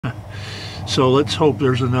So let's hope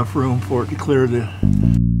there's enough room for it to clear the...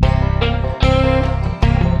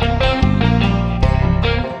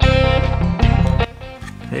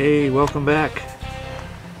 Hey, welcome back.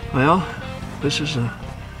 Well, this is a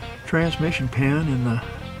transmission pan in the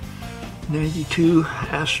 92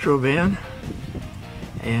 Astro van,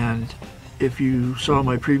 and if you saw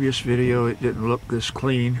my previous video, it didn't look this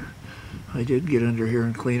clean. I did get under here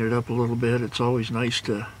and clean it up a little bit. It's always nice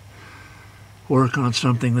to work on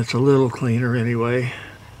something that's a little cleaner anyway.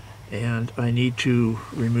 And I need to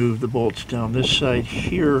remove the bolts down this side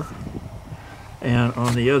here and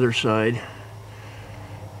on the other side.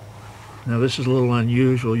 Now this is a little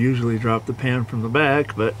unusual. Usually drop the pan from the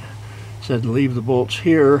back, but said to leave the bolts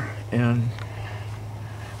here and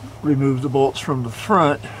remove the bolts from the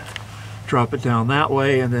front, drop it down that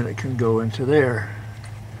way, and then it can go into there.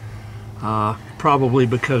 Probably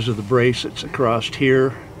because of the brace that's across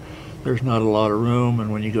here, there's not a lot of room,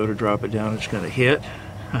 and when you go to drop it down, it's going to hit.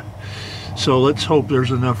 So let's hope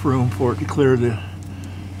there's enough room for it to clear the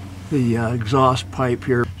exhaust pipe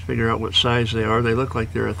here. Let's figure out what size they are. They look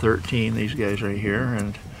like they're a 13, these guys right here,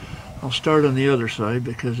 and I'll start on the other side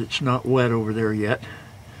because it's not wet over there yet.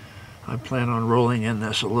 I plan on rolling in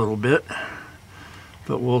this a little bit,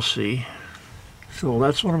 but we'll see. So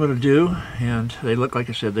that's what I'm going to do, and they look, like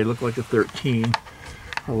I said, they look like a 13.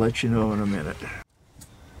 I'll let you know in a minute.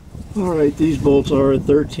 Alright, these bolts are a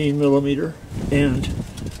 13 millimeter, and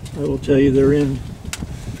I will tell you they're in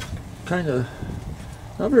kind of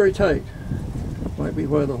not very tight. Might be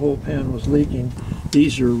why the whole pan was leaking.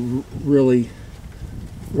 These are really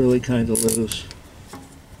kind of loose.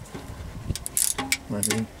 I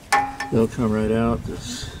mean, they'll come right out.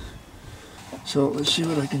 So let's see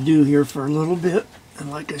what I can do here for a little bit. And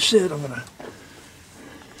like I said, I'm going to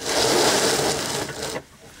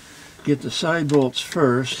get the side bolts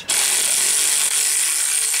first.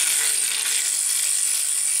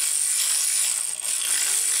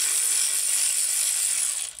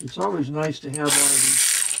 It's always nice to have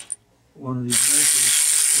one of these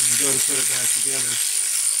wrenches when you go to put it back together.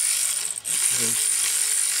 Okay.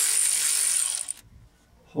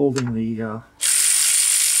 Holding the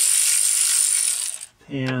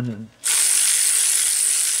pan and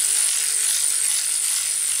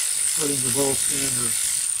putting the bolts in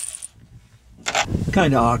are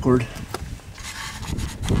kind of awkward.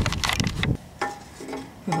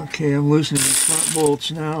 Okay, I'm loosening the front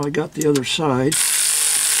bolts now. I got the other side.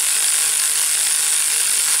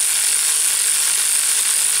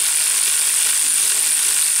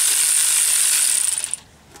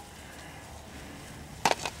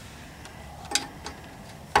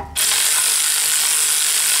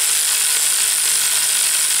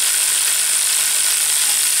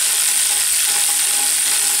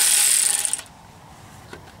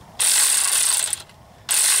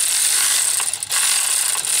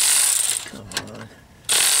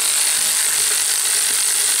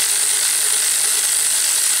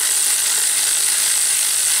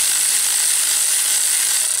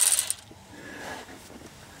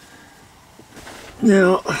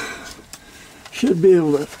 Now, should be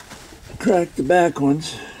able to crack the back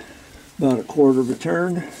ones about a quarter of a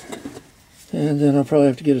turn, and then I'll probably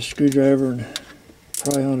have to get a screwdriver and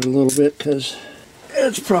pry on it a little bit because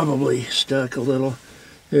it's probably stuck a little.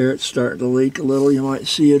 There, it's starting to leak a little. You might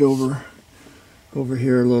see it over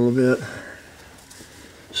here a little bit.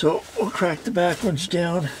 So we'll crack the back ones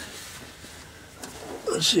down.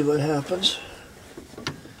 Let's see what happens.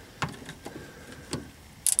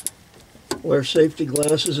 Wear safety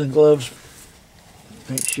glasses and gloves.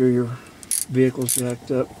 Make sure your vehicle's jacked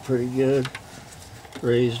up pretty good.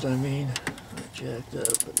 Raised, I mean. Not jacked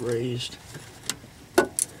up, but raised.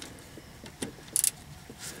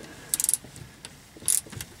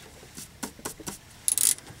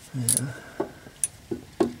 Yeah.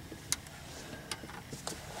 I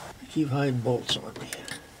keep hiding bolts on me.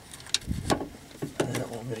 I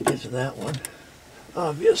don't want me to get to that one.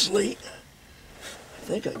 Obviously. I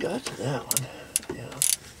think I got to that one. Yeah,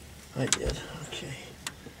 I did. Okay.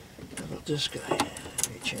 How about this guy?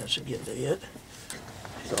 Any chance of getting to it?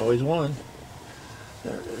 There's always one.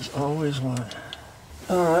 There it is. Always one.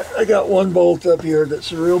 Alright, I got one bolt up here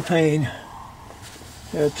that's a real pain.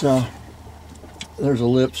 It's, there's a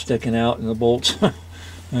lip sticking out in the bolts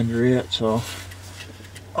under it, so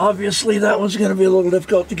obviously that one's going to be a little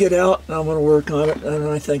difficult to get out, and I'm going to work on it, and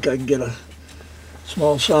I think I can get a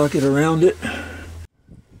small socket around it.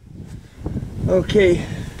 Okay,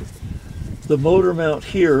 the motor mount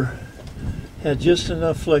here had just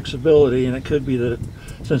enough flexibility, and it could be that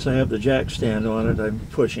since I have the jack stand on it, I'm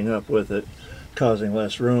pushing up with it, causing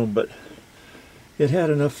less room, but it had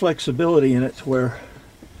enough flexibility in it to where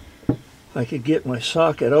I could get my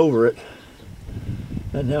socket over it,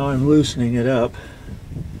 and now I'm loosening it up,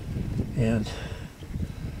 and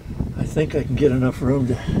I think I can get enough room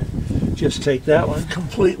to just take that one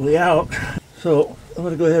completely out. So I'm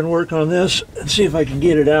going to go ahead and work on this and see if I can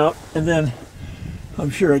get it out, and then I'm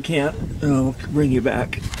sure I can't, and I'll bring you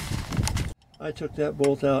back. I took that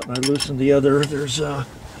bolt out and I loosened the other. There's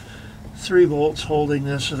 3 bolts holding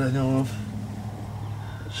this that I know of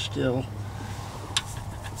still.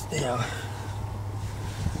 Yeah.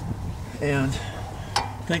 And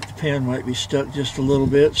I think the pan might be stuck just a little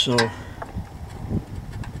bit, so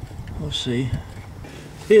we'll see.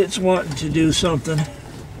 It's wanting to do something.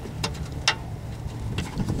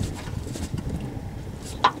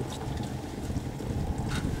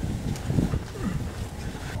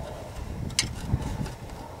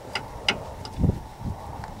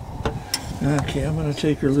 Okay, I'm going to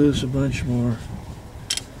take her loose a bunch more.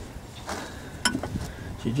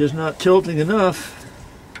 She's just not tilting enough.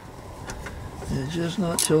 It's just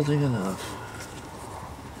not tilting enough.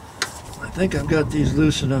 I think I've got these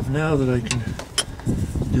loose enough now that I can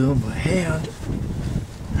do them by hand.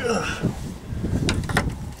 Ugh.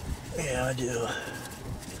 Yeah, I do.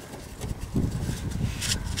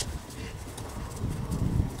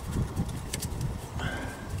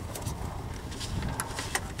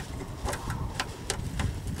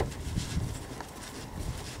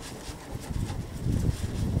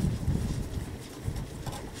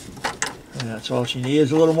 That's all she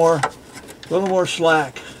needs. A little more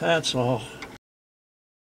slack. That's all.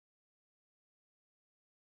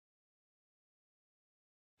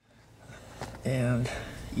 And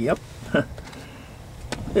yep,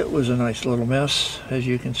 it was a nice little mess, as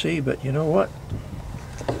you can see. But you know what?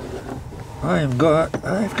 I've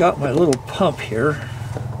got my little pump here,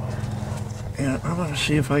 and I'm going to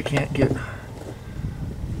see if I can't get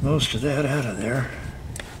most of that out of there.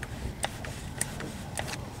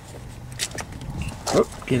 Oh,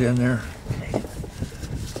 get in there.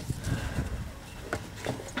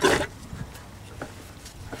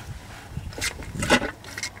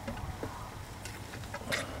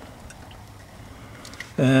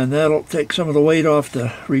 And that'll take some of the weight off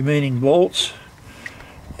the remaining bolts,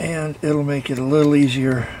 and it'll make it a little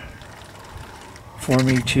easier for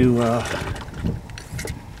me to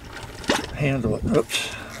handle it.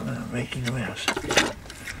 Oops, I'm making a mess.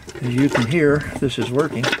 As you can hear, this is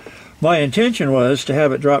working. My intention was to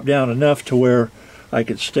have it drop down enough to where I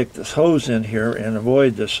could stick this hose in here and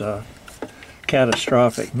avoid this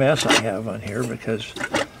catastrophic mess I have on here, because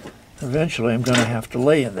eventually I'm going to have to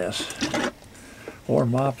lay in this or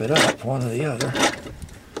mop it up, one or the other.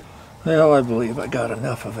 Well, I believe I got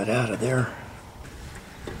enough of it out of there.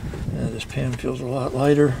 Yeah, this pan feels a lot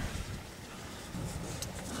lighter.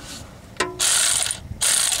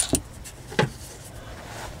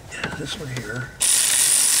 Yeah, this one here.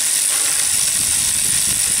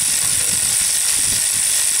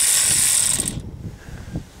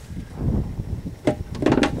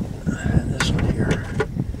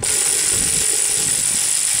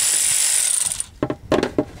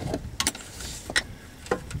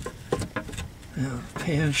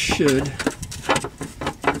 Pan should.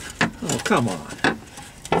 Oh, come on.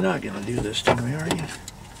 You're not going to do this to me, are you?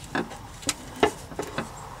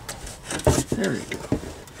 There you go.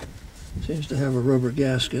 Seems to have a rubber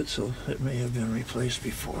gasket, so it may have been replaced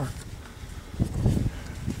before.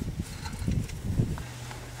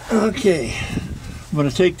 Okay. I'm going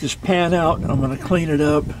to take this pan out and I'm going to clean it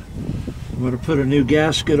up. I'm going to put a new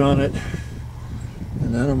gasket on it,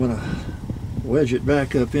 and then I'm going to wedge it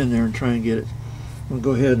back up in there and try and get it. I'm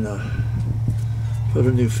going to go ahead and put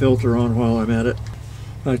a new filter on while I'm at it.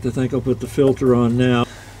 I like to think I'll put the filter on now.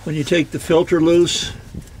 When you take the filter loose,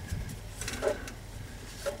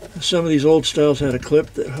 some of these old styles had a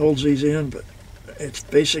clip that holds these in, but it's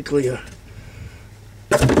basically an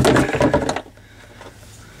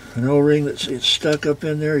O-ring that's stuck up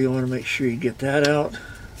in there. You want to make sure you get that out.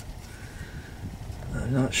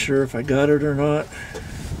 I'm not sure if I got it or not.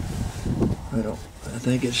 I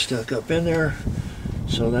think it's stuck up in there.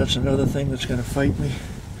 So that's another thing that's going to fight me.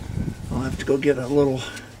 I'll have to go get a little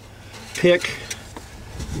pick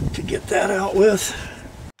to get that out with.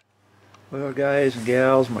 Well, guys and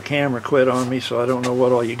gals, my camera quit on me, so I don't know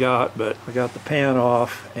what all you got, but I got the pan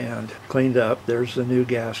off and cleaned up. There's the new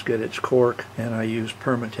gasket. It's cork, and I use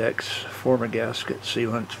Permatex former gasket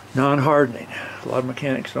sealant, non-hardening. A lot of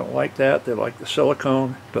mechanics don't like that. They like the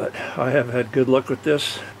silicone, but I have had good luck with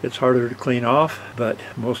this. It's harder to clean off, but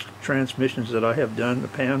most transmissions that I have done, the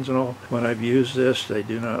pans and all, when I've used this, they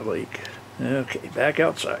do not leak. Okay, back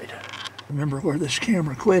outside. Remember where this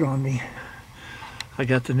camera quit on me. I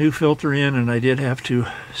got the new filter in, and I did have to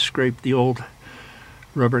scrape the old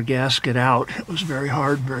rubber gasket out. It was very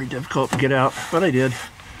hard, very difficult to get out, but I did.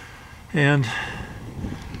 And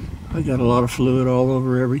I got a lot of fluid all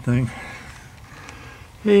over everything.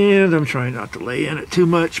 And I'm trying not to lay in it too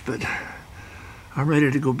much, but I'm ready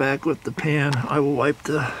to go back with the pan. I will wipe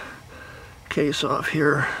the case off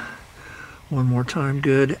here one more time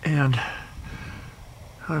good, and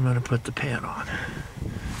I'm going to put the pan on.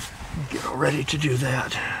 Get all ready to do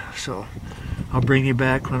that. So I'll bring you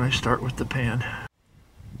back when I start with the pan.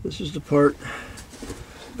 This is the part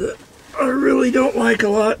that I really don't like a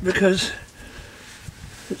lot because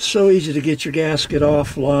it's so easy to get your gasket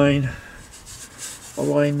off line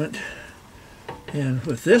alignment. And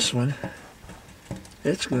with this one,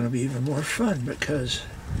 it's going to be even more fun because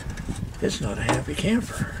it's not a happy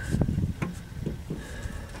camper.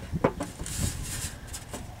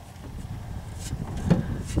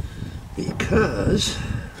 Because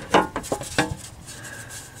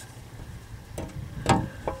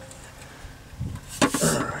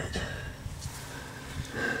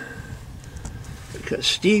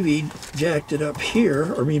Stevie jacked it up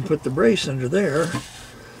here, or put the brace under there,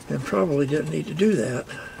 and probably didn't need to do that.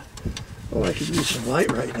 Oh, I could use some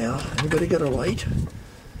light right now. Anybody got a light?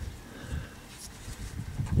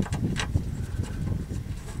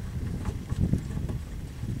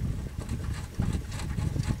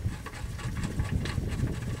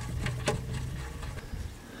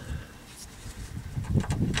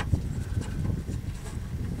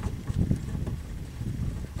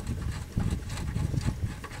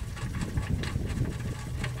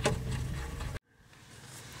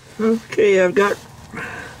 Okay, I've got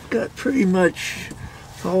pretty much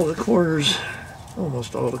all the corners,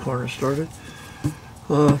 almost all the corners started.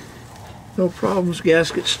 No problems,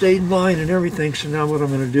 gasket stayed in line and everything, so now what I'm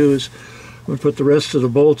going to do is I'm going to put the rest of the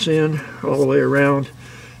bolts in all the way around,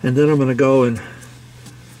 and then I'm going to go and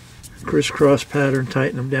crisscross pattern,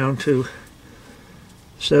 tighten them down to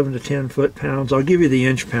 7 to 10 foot-pounds. I'll give you the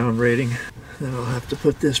inch-pound rating. Then I'll have to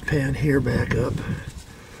put this pan here back up.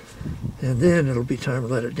 And then it'll be time to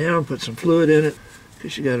let it down, put some fluid in it,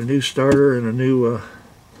 because you got a new starter and a new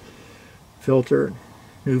filter,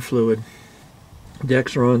 new fluid.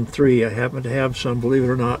 Dexron 3, I happen to have some, believe it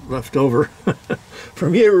or not, left over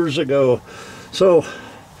from years ago. So,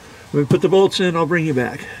 when we put the bolts in, I'll bring you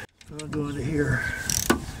back. I'll go into here.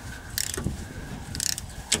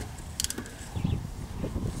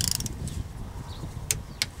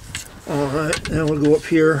 Alright, now we'll go up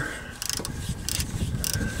here.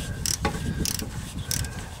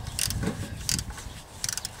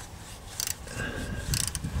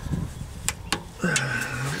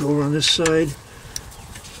 Go over on this side.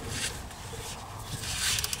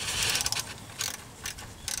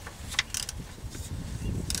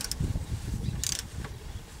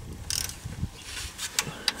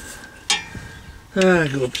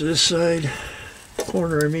 Go up to this side,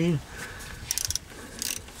 corner I mean.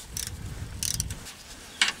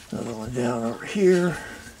 Another one down over here.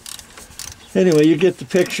 Anyway, you get the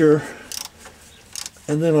picture,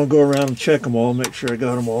 and then I'll go around and check them all, make sure I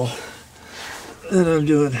got them all. Then I'm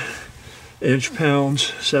doing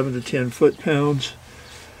inch-pounds, 7 to 10 foot-pounds,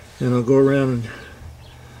 and I'll go around and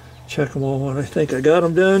check them all when I think I got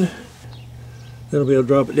them done. Then I'll be able to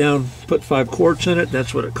drop it down, put 5 quarts in it,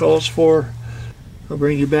 that's what it calls for. I'll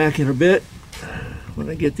bring you back in a bit when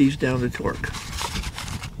I get these down to torque.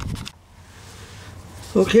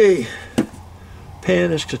 Okay,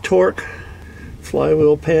 pan is to torque,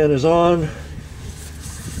 flywheel pan is on,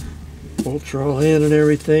 bolts are all in and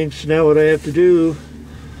everything. So now what I have to do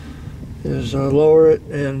is lower it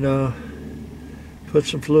and put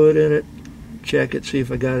some fluid in it, check it, see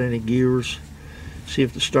if I got any gears, see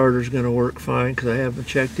if the starter's going to work fine, because I haven't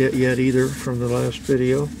checked it yet either from the last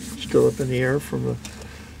video. Still up in the air from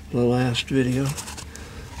the last video.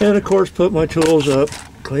 And of course put my tools up,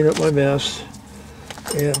 clean up my mess,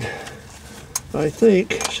 and I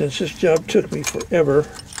think since this job took me forever,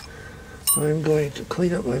 I'm going to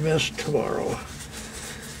clean up my mess tomorrow.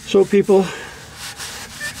 So people,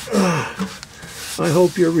 I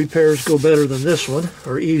hope your repairs go better than this one,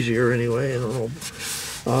 or easier anyway. I don't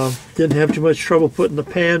know. Didn't have too much trouble putting the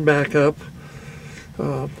pan back up.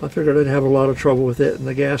 I figured I'd have a lot of trouble with it and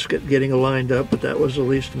the gasket getting aligned up, but that was the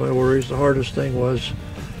least of my worries. The hardest thing was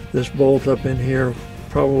this bolt up in here,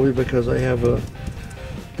 probably because I have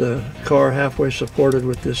the car halfway supported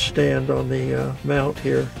with this stand on the mount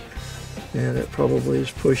here, and it probably is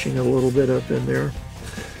pushing a little bit up in there.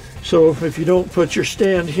 So if you don't put your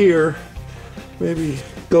stand here, maybe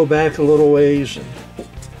go back a little ways and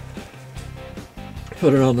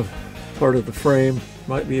put it on the part of the frame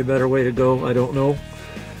Might be a better way to go, I don't know.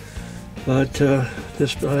 But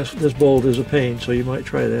this bolt is a pain, so you might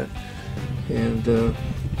try that. And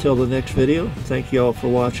until the next video, thank you all for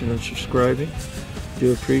watching and subscribing.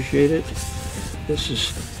 Do appreciate it. This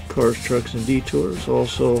is Cars, Trucks, and Detours,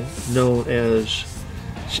 also known as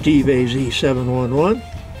Steve AZ711.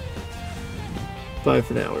 Bye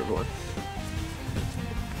for now, everyone.